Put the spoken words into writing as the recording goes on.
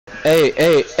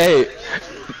Hey.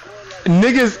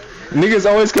 Niggas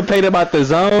always complain about the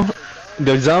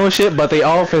zone shit, but they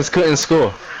offense couldn't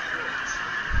score.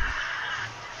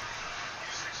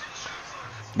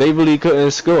 They really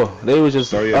couldn't score. They was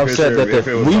just upset that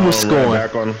we were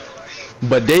scoring,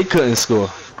 but they couldn't score.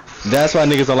 That's why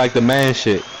niggas don't like the man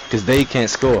shit, cause they can't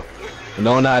score. They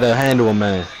don't know how to handle a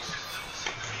man.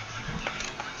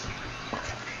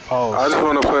 Oh, I just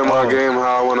want to play my game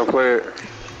how I want to play it.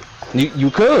 You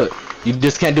could. You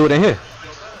just can't do it in here.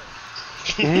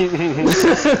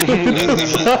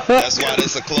 That's why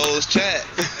it's a closed chat.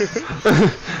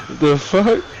 The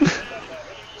fuck?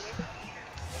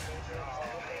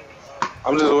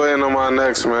 I'm just waiting on my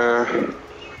next, man.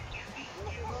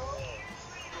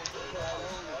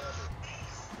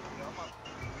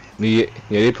 Yeah,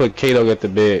 they put Kato at the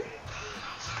bed.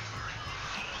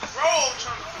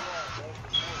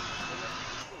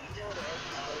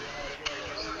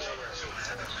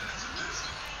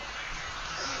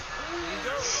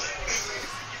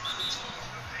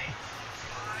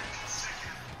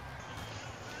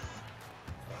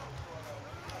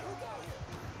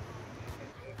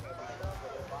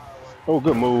 oh,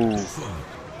 good move.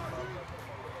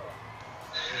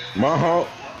 My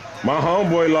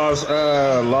homeboy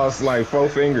lost like 4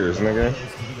 fingers, nigga.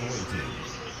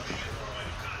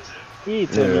 He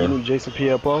tell me you knew Jason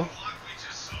Pierre-Paul.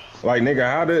 Like, nigga,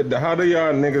 how do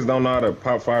y'all niggas don't know how to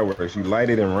pop fireworks? You light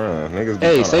it and run. Niggas be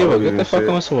Hey, Saber, get the fuck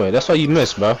on away. That's why you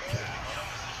missed, bro.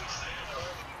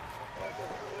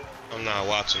 I'm not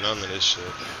watching none of this shit.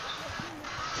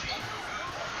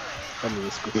 I mean,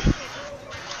 it's good.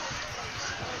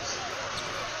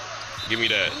 Give me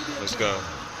that. Let's go.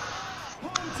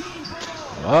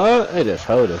 What? They just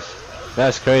hold us.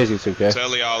 That's crazy, 2K.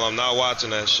 Tell y'all I'm not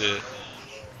watching that shit.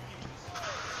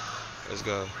 Let's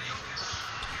go.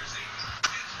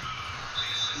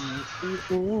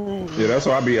 Yeah, that's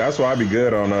why I be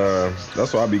good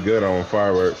on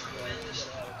fireworks.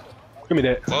 Give me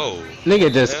that. Whoa.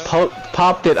 Nigga just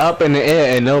popped it up in the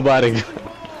air and nobody.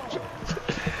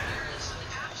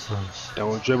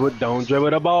 Don't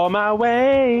dribble the ball my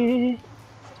way.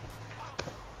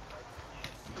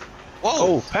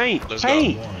 Whoa. Oh, paint. Let's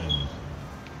paint. go.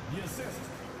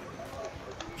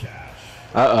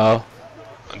 Uh-oh.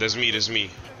 That's me.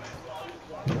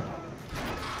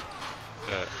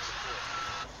 Yeah.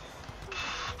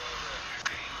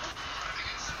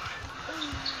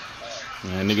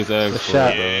 Man, niggas asked for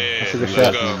shot. it, bro. Yeah, That's a good let's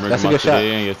shot. go. That's a good shot.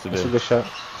 Yesterday. That's a good shot.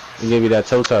 He gave you that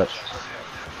toe touch.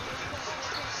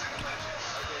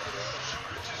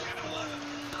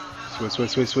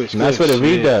 Switch. Nice way to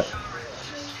read that.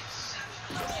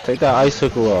 Take that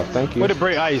icicle off. Thank you. Way to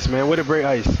break ice, man. Way to break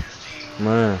ice.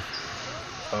 Man.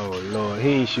 Oh, Lord. He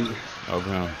ain't shooting.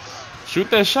 Okay. Shoot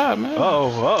that shot, man.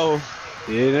 Uh-oh.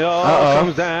 It all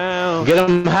comes down. Get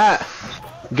him hot.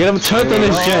 Get him turned in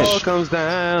his It all jank. comes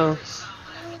down.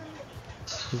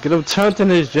 Get him turned in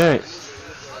his jank.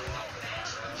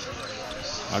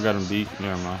 I got him beat.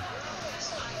 Never mind.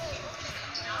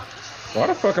 Why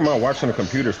the fuck am I watching the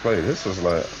computers play? This is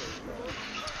like...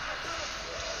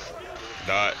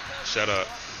 Dot. Shut up.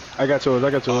 I got yours.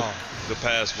 Oh, good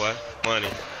pass, boy. Money.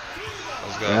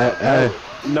 Let's go.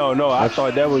 No, I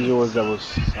thought that was yours. I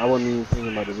wasn't even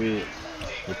thinking about the vid.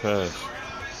 Good pass.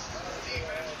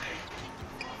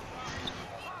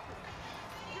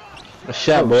 A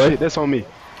shot, boy. Shit, that's on me.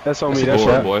 That's a that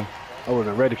shot. Boy. I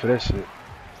wasn't ready for that shit.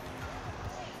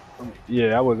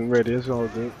 Yeah, I wasn't ready. That's all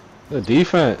good. The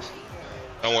defense.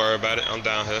 Don't worry about it. I'm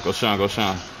down here. Go Sean. Push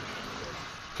up.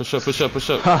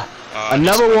 Ha.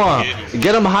 Another one.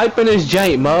 Get him hype in his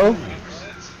jank, Mo.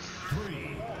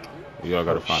 Y'all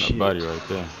gotta find a buddy right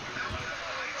there.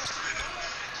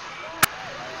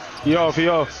 He off.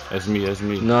 That's me.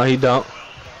 No, he don't.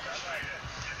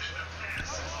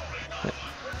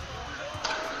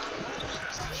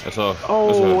 That's off.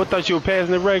 Oh, I thought you were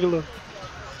passing it regular.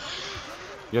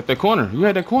 You had that corner.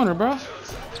 Bro.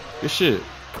 Good shit.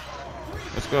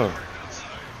 Let's go.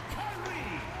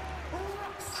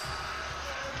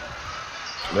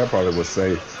 That probably was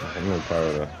safe. I'm not proud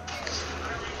of that.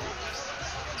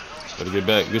 Gotta get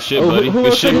back. Good shit, buddy.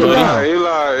 Good shit,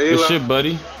 buddy. Good shit,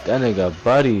 buddy. That nigga,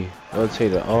 buddy.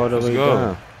 Rotate it all the way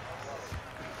down.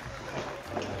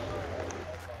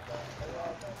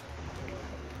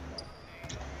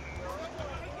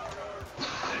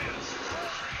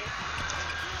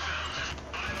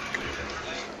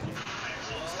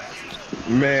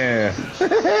 Man.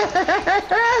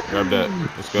 Grab that.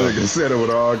 Let's go. Nigga said it with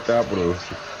all capitals.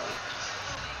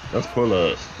 Let's pull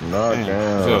up. Knock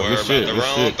down. Good shit.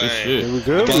 Good shit. We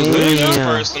good? The best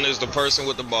person is the person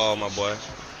with the ball, my boy.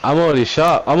 I'm already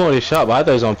shot, but I thought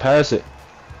he was gonna pass it.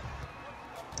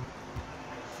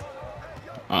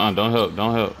 Don't help.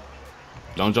 Don't help.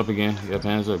 Don't jump again. You have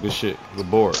hands up. Good shit. Good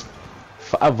board.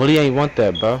 I really ain't want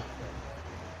that, bro.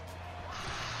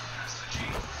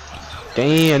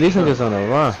 Damn, these niggas on the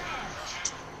run.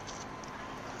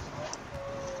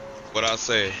 What I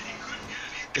say?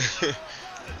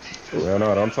 Well,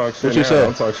 no, don't talk shit What you now. said?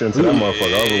 Don't talk shit until that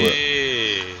motherfucker over with.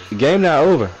 The game not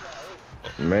over.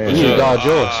 Man, You need God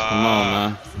yours. Come on,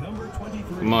 man.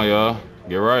 Come on, y'all.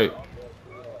 Get right.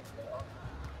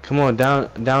 Come on, down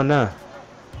now.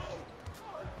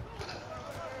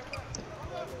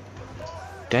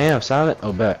 Damn, Silent.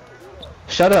 Oh, back.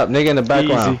 Shut up, nigga in the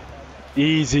background.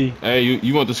 Easy. Hey,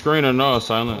 you want the screen or no,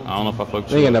 Silent? I don't know if I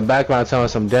fucked you. Nigga in the background telling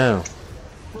us I'm down.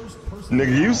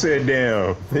 nigga, you said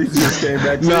damn. He just came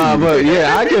back to Nah, you. but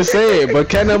yeah, I can say it, but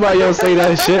can't nobody else say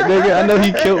that shit, nigga. I know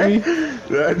he killed me.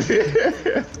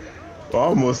 I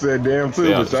almost said damn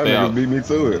too, but y'all niggas beat me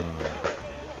to it.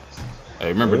 Hey,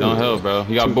 remember, don't help, bro.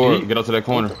 He got bored. Get up to that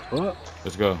corner.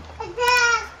 Let's go.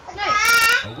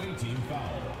 Away team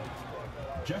foul.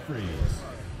 Jeffries.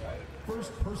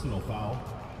 First personal foul.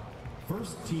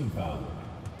 First team foul.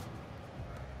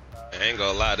 I ain't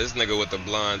gonna lie, this nigga with the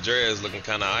blonde dreads looking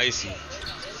kinda icy.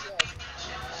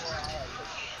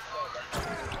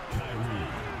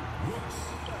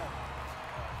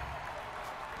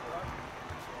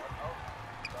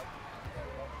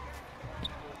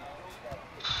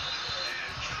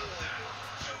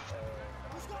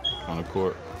 On the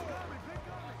court.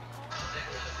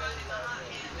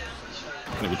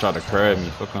 Nigga tried to crab me.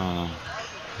 Fuck on.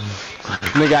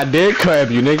 Nigga, I did crab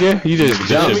you, nigga. You just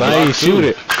jumped. I ain't shoot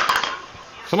it.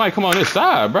 Somebody come on this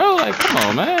side, bro. Like, come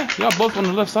on, man. Y'all both on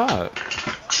the left side.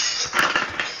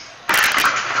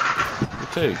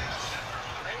 Good take.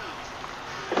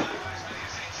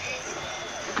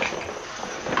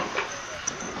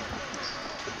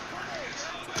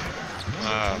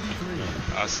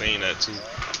 I seen that too.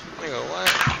 Nigga,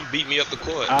 what? You beat me up the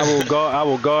court. I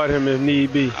will guard him if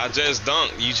need be. I just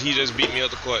dunked. He just beat me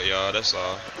up the court, y'all. That's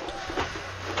all.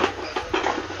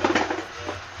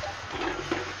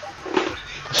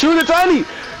 Shoot it, Tony.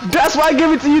 That's why I give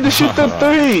it to you to shoot the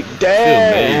three.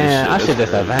 Damn. I should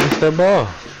just advance the ball.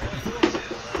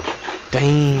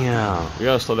 Damn. You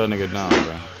gotta slow that nigga down,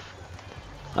 bro.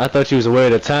 I thought you was aware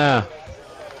of the time.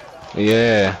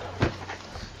 Yeah.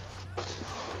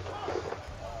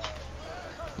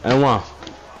 And one.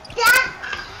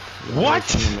 What?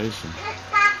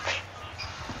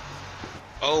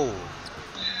 Oh.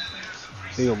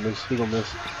 He gonna miss. He gonna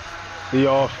miss. He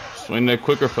off. Swing that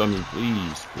quicker for me,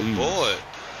 please, please. Boy.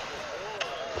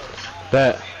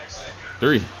 Bet.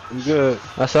 3. I'm good.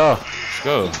 That's all. Let's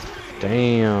go.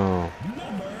 Damn.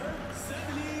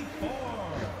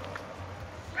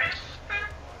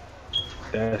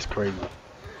 That's crazy.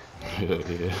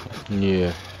 Yeah.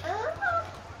 Yeah.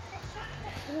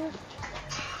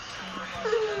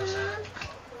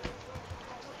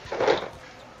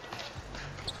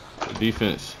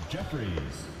 Defense. Jeffries.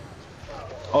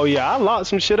 Oh yeah, I locked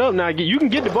some shit up now. You can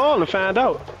get the ball and find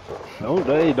out. Don't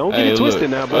get it twisted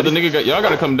now, buddy. The nigga y'all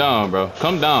gotta come down, bro.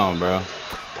 Come down, bro.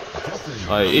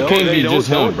 Like it can't be just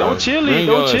him, bro. Don't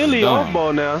chilly off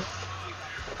ball now.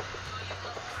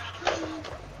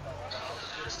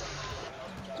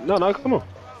 No, come on.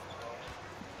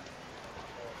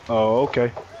 Oh,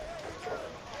 okay.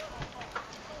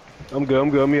 I'm good.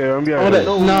 I'm here.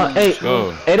 No,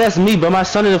 hey, that's me, bro. My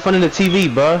son in front of the TV,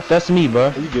 bro. That's me,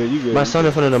 bro. You good. My son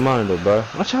in front of the monitor, bro.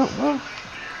 Watch out, bro.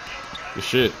 Good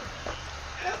shit.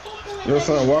 Your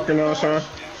son walking now, Sean?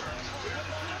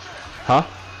 Huh?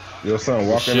 Your son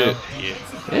walking now? Yeah.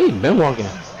 Yeah, he been walking.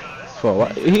 For a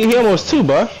while. He almost 2,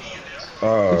 bro.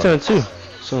 He turned 2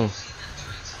 soon.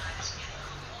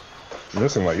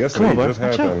 Listen, like yesterday, Come on, bro. just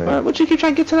had that, Bro. What you keep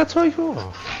trying to get to that toy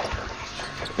for?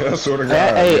 Yeah, sort of.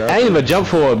 I ain't even jump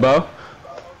for it, bro.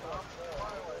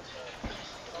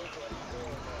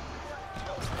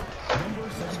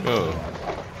 Let's go.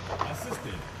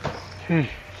 Yeah.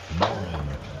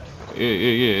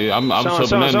 I'm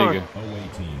subbing that nigga.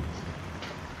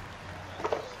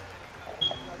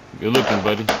 Good looking,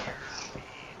 buddy.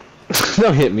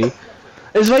 Don't hit me.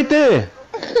 It's right there.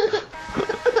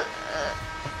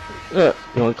 You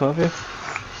want to come up here?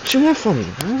 Shoot that for me,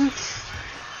 man.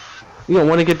 You don't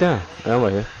want to get down. I'm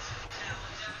right here.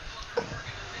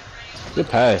 Good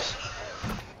pass.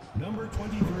 Number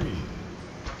 23.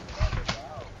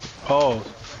 Oh,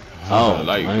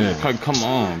 like, man. come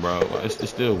on, bro. It's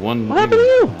still one. What happened to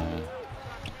you? Man.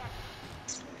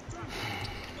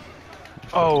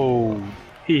 Oh,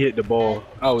 he hit the ball.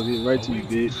 I was hitting right to you,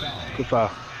 bitch. Good foul.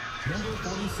 Number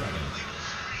 47.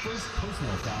 First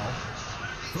personal foul.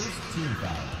 First team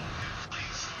foul.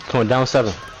 Come on, down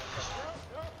 7.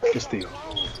 Just steal.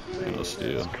 No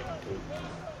steal.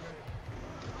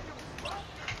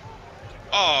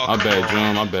 Oh, my bad,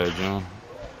 John. My bad, John.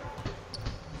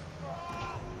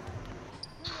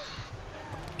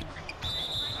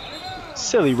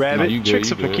 Silly rabbit. No,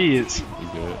 Tricks are for kids. You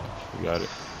good. You got it.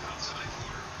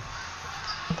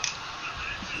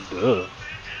 Duh.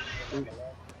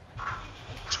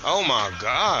 Oh my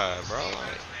God, bro.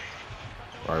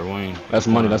 All right, Wayne. That's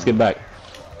money. Let's get back.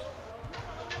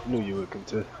 Knew you would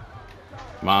contest.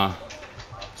 Ma.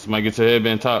 Somebody get to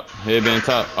headband top. Headband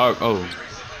top. Oh.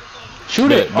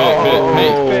 Shoot it.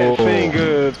 Fat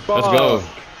finger. Let's go.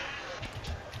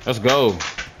 Let's go.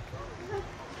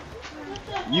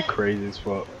 You crazy as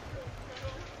fuck.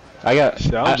 I got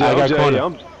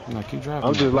corner. No, keep driving.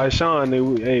 I'm just like Sean.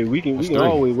 Hey, we can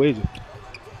always wager.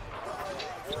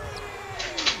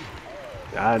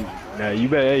 Now you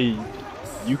better. Hey,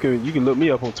 you can look me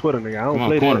up on Twitter, nigga. I don't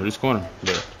play corner. that. This corner.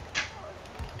 Yeah.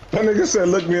 That nigga said,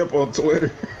 "Look me up on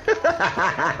Twitter."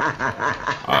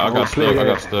 I got stuck.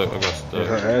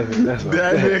 That's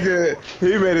that nigga,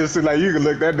 he made it seem like you can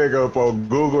look that nigga up on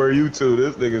Google or YouTube.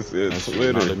 This nigga said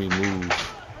Twitter. Let me move.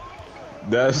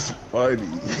 That's funny.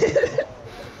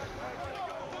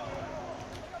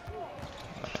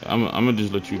 I'm gonna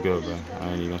just let you go, bro. I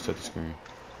ain't even gonna set the screen.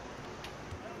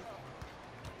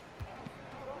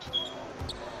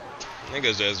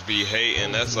 Niggas just be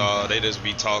hating, that's all. They just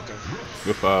be talking.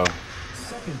 Good foul.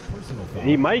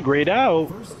 He might grade out.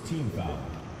 First team foul.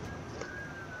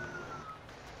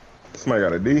 Somebody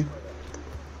got a D.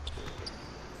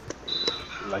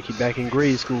 Like he back in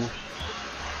grade school.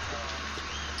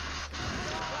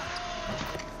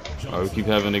 Oh, we keep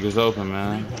having niggas open,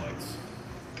 man.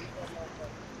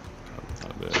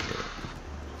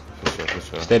 For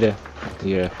sure. Stay there.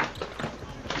 Yeah.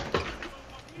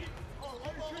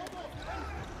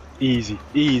 Easy.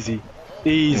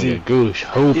 Nigga, Goosh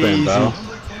hooping, bro.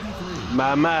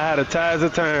 My how the tides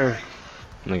of turn.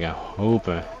 Nigga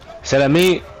hooping. Say that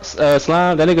me,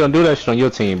 Slime. That nigga don't do that shit on your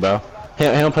team, bro. He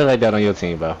don't play like that on your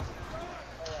team, bro.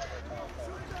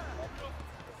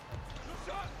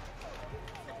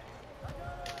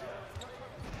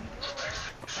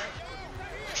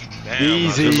 Damn,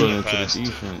 Easy.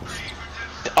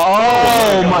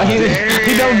 Oh my! He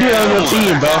don't do that on your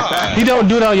team, bro. He don't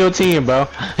do that on your team, bro.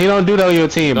 He don't do that on your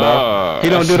team, bro. He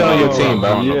don't do that on your team,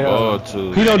 bro.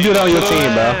 He don't do that on your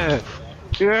team, bro.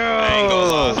 He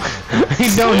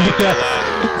don't do that.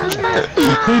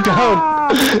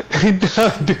 He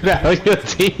don't do that on your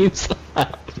team.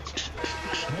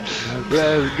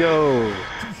 Let's go.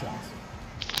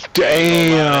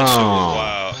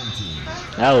 Damn.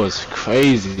 That was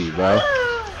crazy, bro.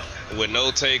 With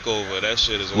no takeover, that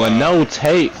shit is wild. With no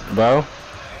take, bro.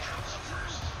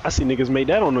 I see niggas make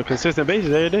that on a consistent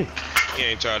basis every day. He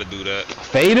ain't try to do that.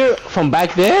 Fader from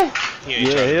back there? He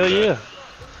ain't try to do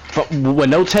that. With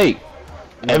no take.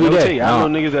 Every day. I know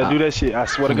niggas that do that shit. I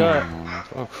swear to God.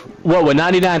 What, with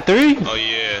 99.3? Oh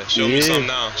yeah. Show me some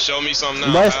now. Show me some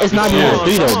now. Bro, it's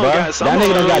 99.3 though, bro. That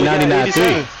nigga don't got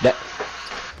 99.3.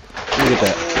 Look at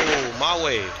that. Oh, my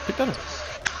way. Pick that up.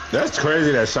 That's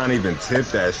crazy that Sean even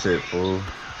tipped that shit, fool.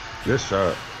 Good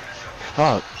shot.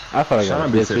 Fuck. I thought I got Sean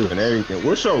a be bit too. tipping everything.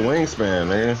 What's your wingspan,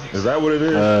 man? Is that what it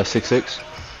is? 6'6".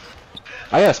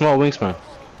 I got a small wingspan.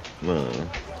 Man.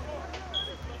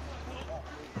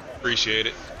 Appreciate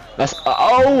it. That's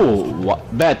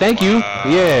bad. Thank you.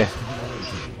 Yeah.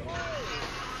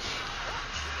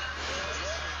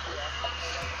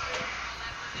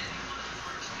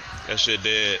 That shit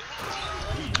dead.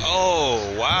 Oh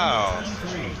wow.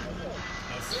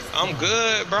 I'm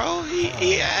good, bro.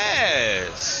 He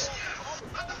ass.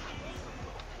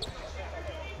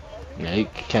 Yeah, you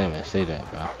can't even say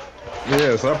that, bro.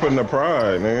 Yeah, it's up in the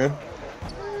pride, man.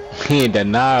 He ain't that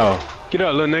now. Get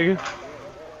up, little nigga.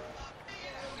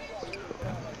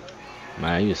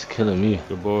 Man, you just killing me.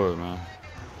 Good board, man.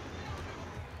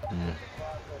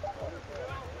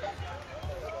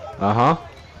 Uh-huh.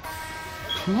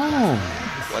 Come on.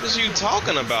 What is you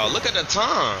talking about? Look at the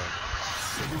time.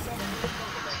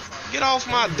 Get off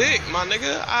my dick, my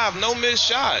nigga. I have no missed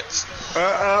shots.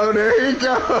 Uh-oh, there you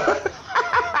go.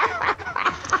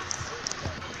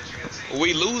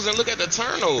 We losing. Look at the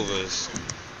turnovers.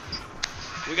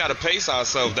 We gotta pace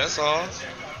ourselves, that's all.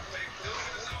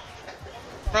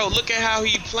 Bro, look at how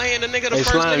he playing the nigga, the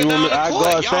first nigga down the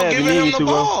court. Y'all giving him the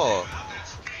ball.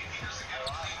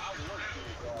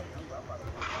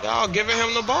 Y'all giving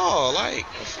him the ball. Like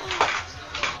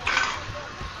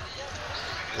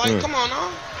come on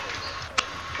now.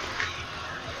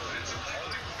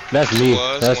 That's me.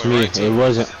 That's me. Right, it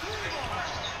wasn't.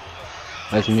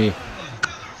 That's me.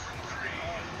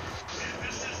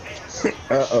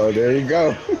 Uh-oh, there you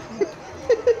go.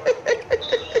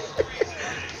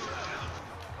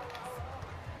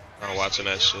 I'm watching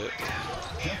that shit.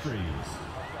 Jeffries,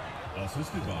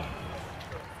 assisted by.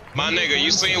 My nigga,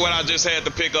 you seen what I just had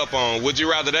to pick up on. Would you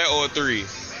rather that or a 3?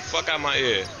 Fuck out my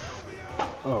ear.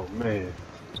 Oh, man.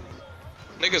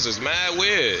 Niggas is mad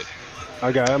weird.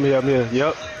 I got him here. I'm here.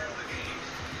 Yep.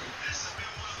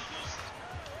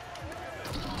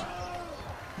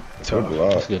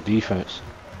 That's good defense.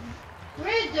 What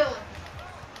are you doing?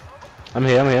 I'm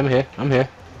here.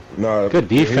 No, good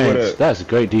defense. That's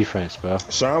great defense, bro.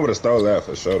 Sean would have stole that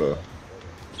for sure, though.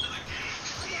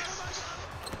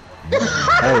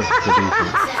 That was good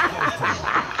defense.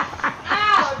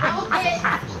 Ow,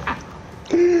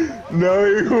 No,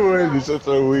 you wouldn't. You're such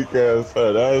a weak ass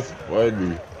son. That's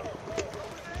funny.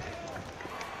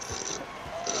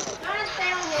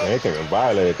 They can't even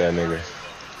violate that nigga.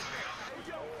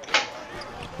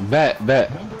 Bet.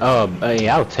 Hey,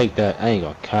 I'll take that. I ain't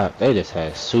gonna cap. They just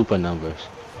had super numbers.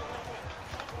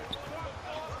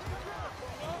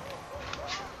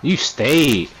 You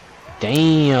stayed.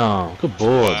 Damn. Good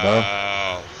board,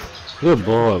 bro. Good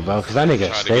board, bro. Cause that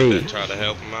nigga stayed. Try to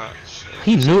help him out.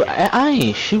 He knew. I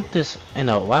ain't shoot this in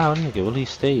a while, nigga. Really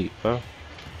stayed, bro.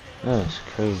 That's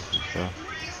crazy, bro.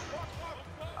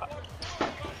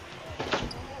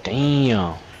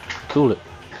 Damn. Cool it.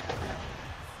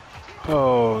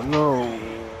 Oh, no.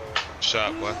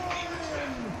 Shot, boy.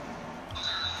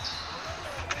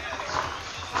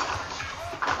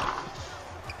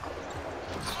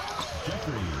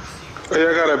 Oh,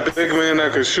 y'all got a big man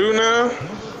that can shoot now?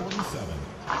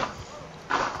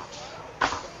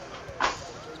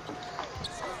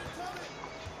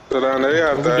 So down there, you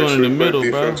have to actually in the middle,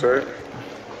 defense, bro. right?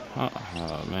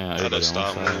 Oh man, I gotta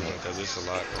stop moving because it's a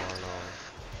lot going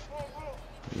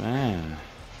on. Man,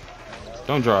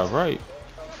 don't drive right.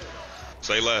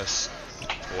 Say less.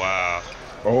 Wow.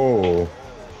 Oh.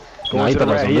 Going to the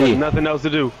right. He has nothing else to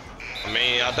do. I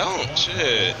mean, I don't.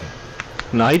 Shit.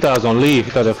 No, he thought I was gonna leave.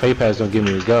 He thought the pay pass don't give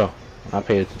me to go. I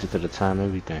paid attention to the time,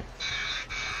 everything.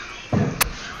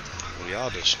 Y'all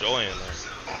destroying them.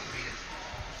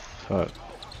 Fuck.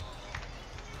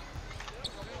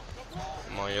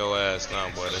 I'm on your ass now,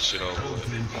 boy. That shit over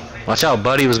with. Watch out,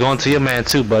 buddy. Was going to your man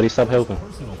too, buddy. Stop helping.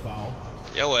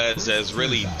 Your ass is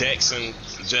really dexing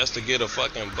just to get a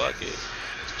fucking bucket.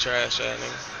 Trash at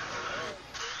him.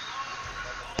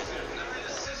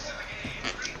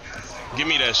 Give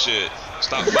me that shit.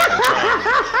 Stop fucking trying.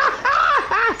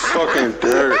 Fucking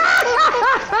dirt.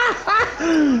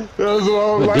 That's what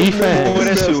I'm like.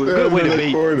 Defense. Good way to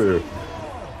beat.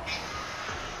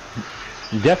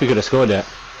 You definitely could have scored that.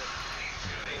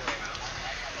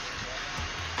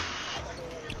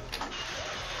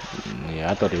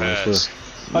 Yeah, I thought he was too.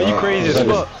 Oh, you crazy as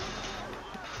fuck.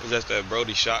 It's just that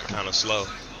Brody shot kind of slow.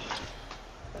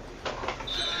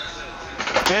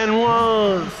 And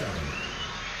one.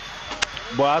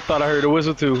 Boy, I thought I heard a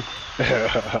whistle too.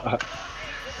 It's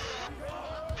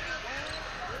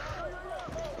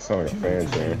like a fan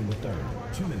jam.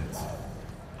 2 minutes.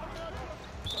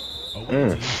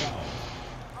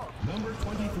 Number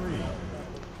 23.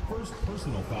 First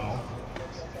personal foul.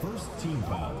 First team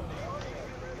foul.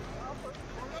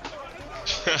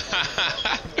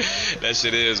 That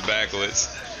shit is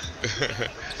backwards.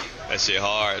 That shit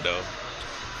hard though.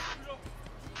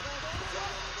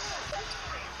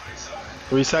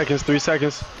 3 seconds.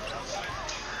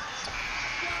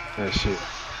 That shit.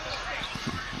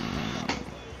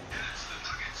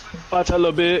 Watch out a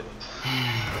little bit.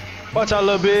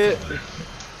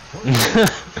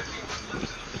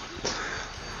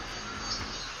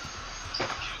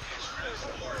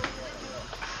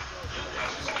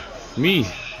 Me.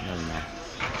 Never mind.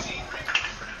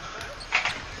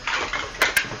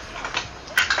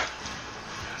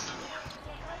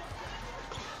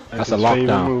 That's a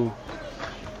lockdown.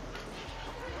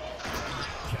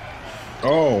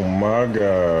 Oh my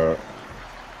god.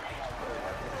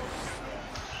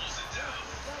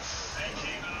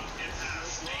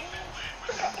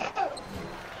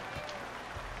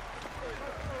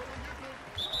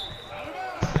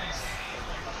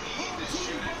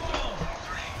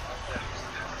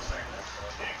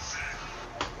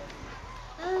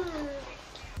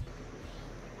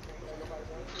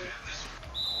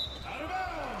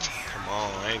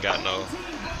 Got no.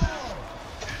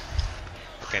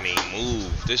 Can't even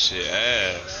move. This shit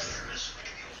ass.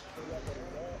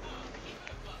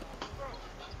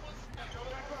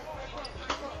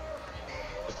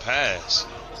 The pass.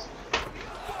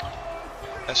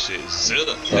 That shit zip.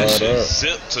 That shit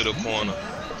zip to the corner.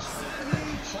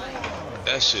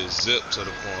 That shit zip to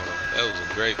the corner. That was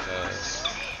a great pass.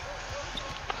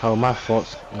 Oh, my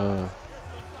fault.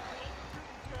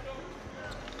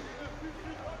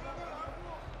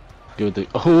 Dude, the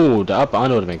up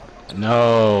on would make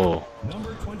no.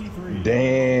 Number 23.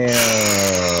 Damn.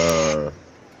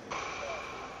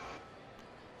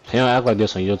 He don't act like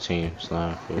this on your team,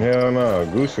 Slime. Hell no,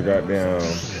 Goose goddamn.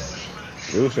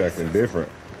 Goose acting different.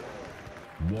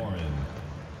 Warren.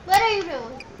 What are you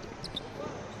doing?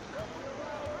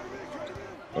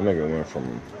 That nigga went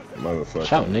from motherfucker.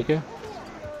 Shout, nigga.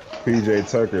 PJ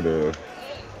Tucker to.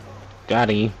 Got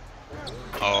him.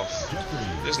 Oh,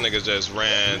 this nigga just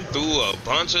ran through a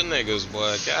bunch of niggas,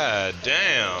 boy. God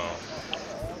damn.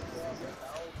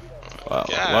 Wow.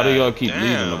 God Why do y'all keep damn.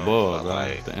 leaving the ball, bro?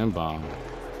 Like, The inbound.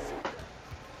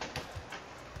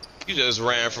 You just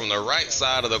ran from the right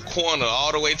side of the corner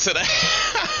all the way to the.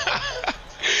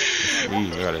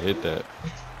 Jeez, I gotta hit that.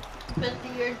 But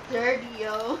you're dirty,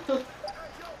 yo.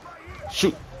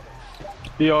 Shoot.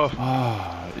 Yo,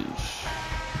 Ah,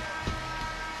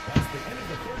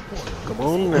 come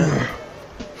on now.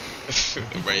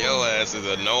 Bro, your ass is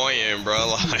annoying,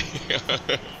 bro.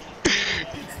 Like.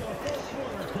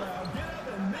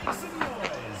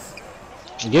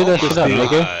 Get that shit up, God.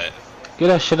 nigga. Get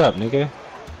that shit up, nigga.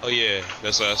 Oh yeah,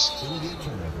 that's us.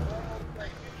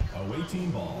 Away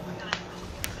team ball.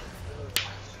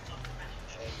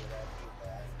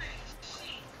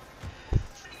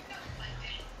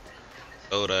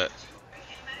 Oh that.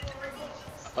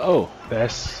 Oh,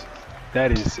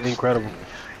 That is incredible.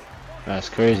 that's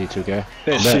crazy, 2K.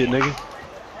 That shit, nigga.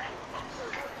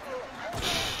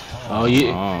 Oh,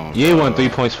 you won 3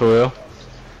 points for real.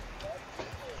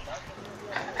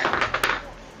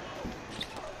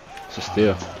 It's a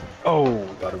steal. Oh,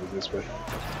 thought it was this way.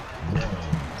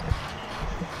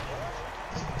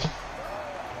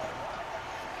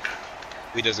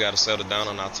 We just gotta settle down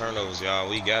on our turnovers, y'all.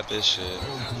 We got this shit.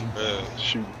 Real.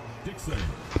 Shoot. Dixon.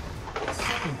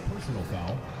 Second personal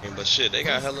foul. But shit, they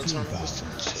got hella turnovers.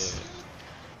 Shit.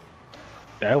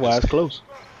 That was close.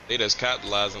 They just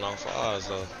capitalizing off ours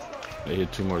though. they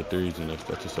hit 2 more threes and that's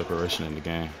the separation in the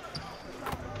game.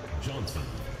 Johnson.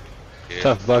 Yeah.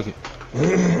 Tough bucket.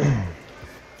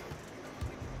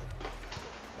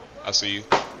 I see you.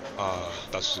 Thought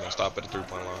you was gonna stop at the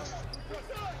 3-point line.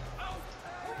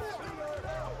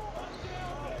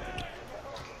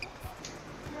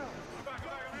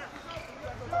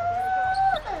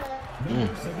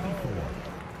 Number 74.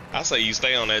 I say you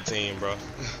stay on that team, bro.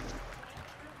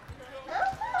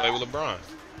 Play with LeBron.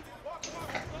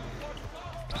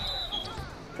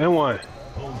 And one.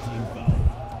 Home team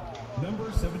foul.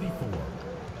 Number 74.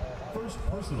 First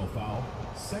personal foul.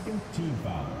 Second team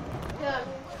foul. Yeah.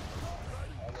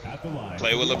 At the line.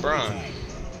 Play with LeBron.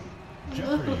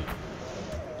 Jeffrey.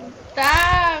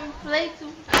 Stop. Play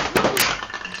too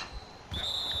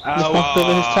Fucked up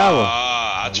in his tower.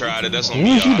 I tried it. That's on What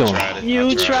me. was you I doing? tried it. You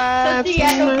I tried tried.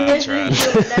 I I tried.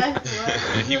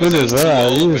 tried. He Look was at just this, too bro.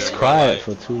 open, He was bro, quiet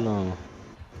like- for too long.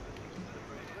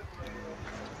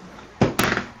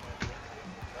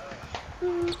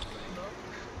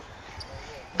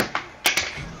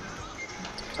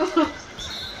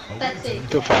 That's it.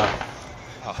 Good foul.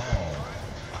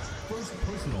 First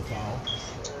personal foul.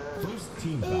 First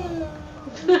team foul.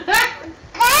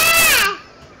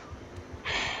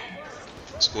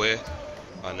 Square.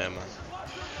 Oh, never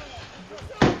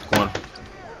mind. Corner.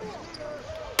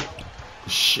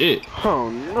 Shit. Oh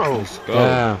no. Let's go.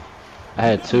 Damn. I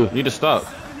had 2. Need to stop.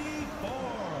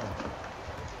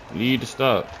 Need to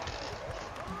stop.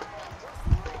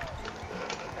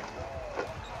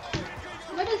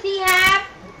 What does he have?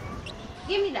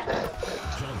 Give me that.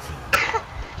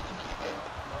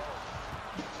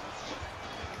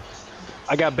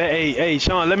 I got bad. Hey,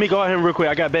 Sean, let me go at him real quick.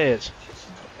 I got badge.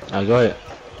 Alright, go ahead.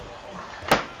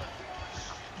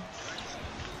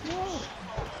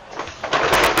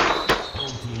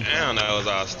 Damn, that was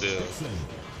our steal.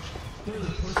 Third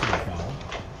personal foul.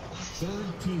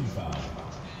 Third team foul.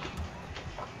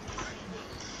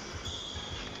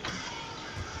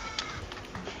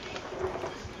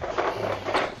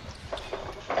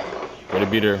 Way to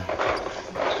beat her.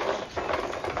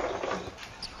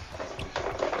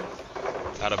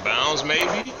 Out of bounds,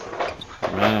 maybe?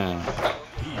 Man.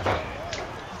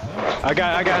 I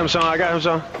got him, Sean. I got him,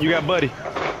 Sean. You got Buddy.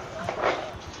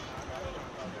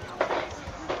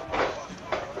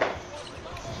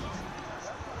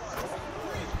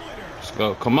 Let's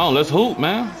go. Come on, let's hoop,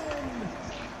 man.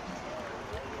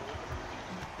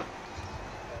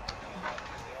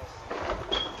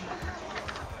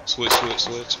 Switch.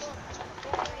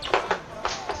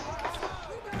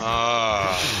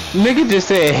 Ah. Nigga just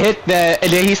said hit that,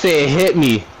 and then he said hit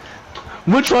me.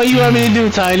 Which one you want me to do,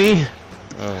 Tiny?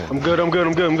 I'm good.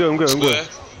 Square.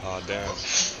 Oh damn.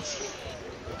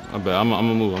 I bet I'm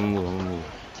gonna move.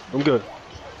 I'm good.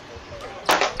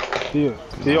 Yeah.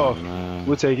 Be off. Man.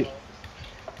 We'll take it.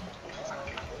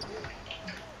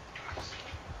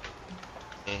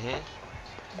 Mhm.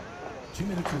 2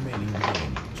 minutes remaining in the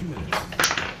game. 2 minutes.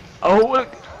 Oh,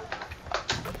 what?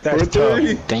 That's tough.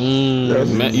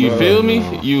 Damn. Man, you feel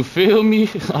me? You feel me?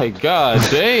 Like, god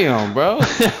damn, bro.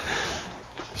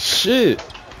 Shit.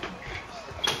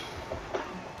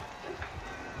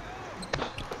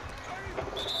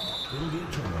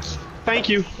 Thank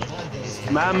you.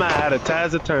 My had a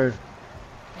ties a turn.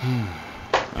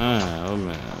 Oh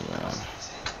man.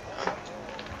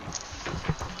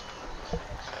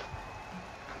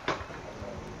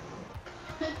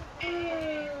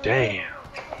 Damn.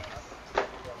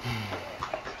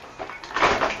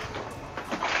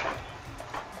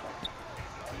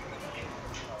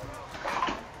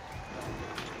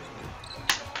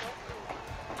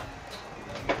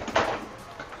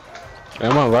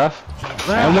 M1 ref.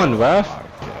 M1 ref.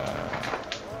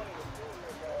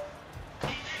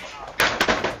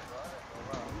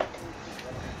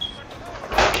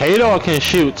 Kato can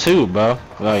shoot too, bro.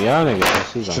 Like y'all niggas can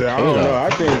shoot on Shit, I don't know.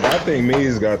 Kato. I think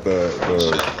Mees got the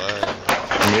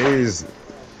Mees.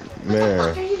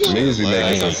 Man, Mees be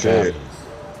making some shit.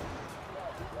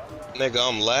 Nigga,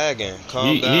 I'm lagging.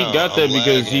 Calm down. He got that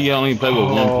because he only played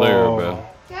with one player, bro.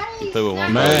 He played with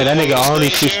one player. Man, that nigga only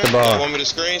shoots the You ball. want me to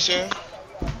screen share?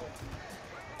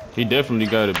 He definitely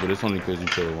got it, but it's only because he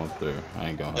played with one player. I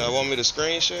ain't gonna. Y'all want me to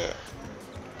screen share?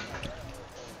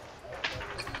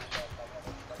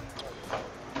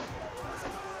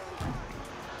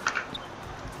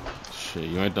 Shit,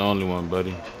 you ain't the only one,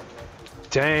 buddy.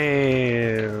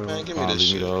 Damn. Man, give me I'll this leave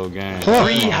shit. the whole game. Come on.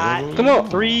 3 hot. Come on.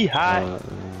 3 hot.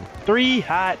 3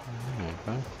 hot.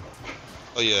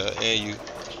 Oh yeah, and you.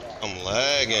 I'm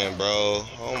lagging, bro.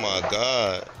 Oh my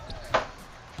god.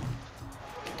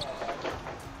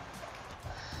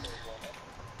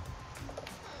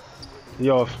 He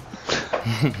off.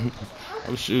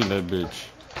 I'm shooting that bitch.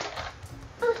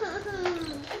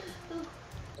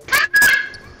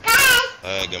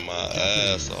 Lagging my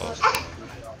ass off.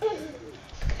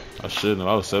 I shouldn't have.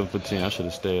 I was 7 for 10. I should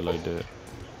have stayed like that.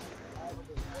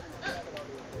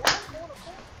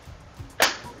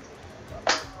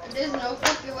 There's no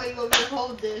fucking way you want me to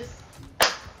hold this.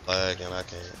 Lagging, I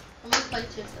can't. I'm gonna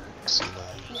fight you. See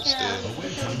nothing.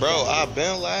 Still. Bro, I've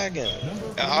been lagging.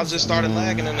 I just started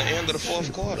lagging in the end of the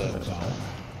 4th quarter.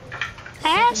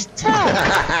 That's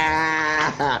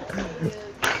tough.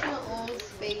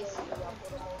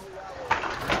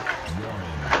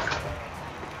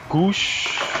 Goosh.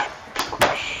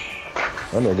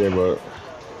 I know gave up.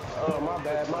 Oh, my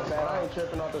bad. I ain't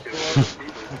tripping off the score.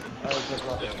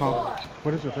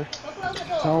 What is it,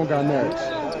 Tone got next.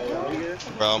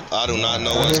 Bro, I do not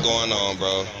know what's going on,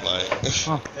 bro. Like,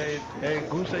 Hey,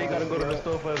 Goose said you gotta go to the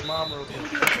store for his mom real quick.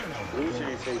 Goose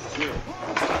ain't say shit.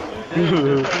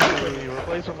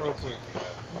 Replace him real quick.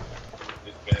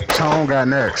 Tone got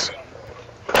next.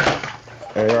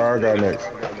 AR got next.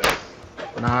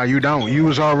 Nah, you don't. You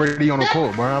was already on the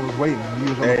court, bro. I was waiting. You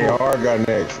was on the court. AR got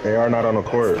next. AR not on the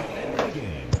court.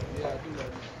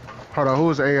 Hold on, who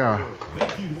is AR?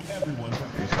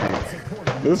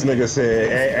 This nigga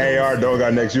said AR don't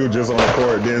got next. You were just on the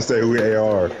court. Didn't say who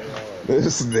AR.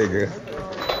 This nigga.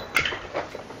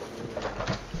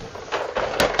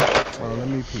 Oh, let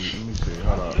me see.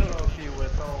 Hold on.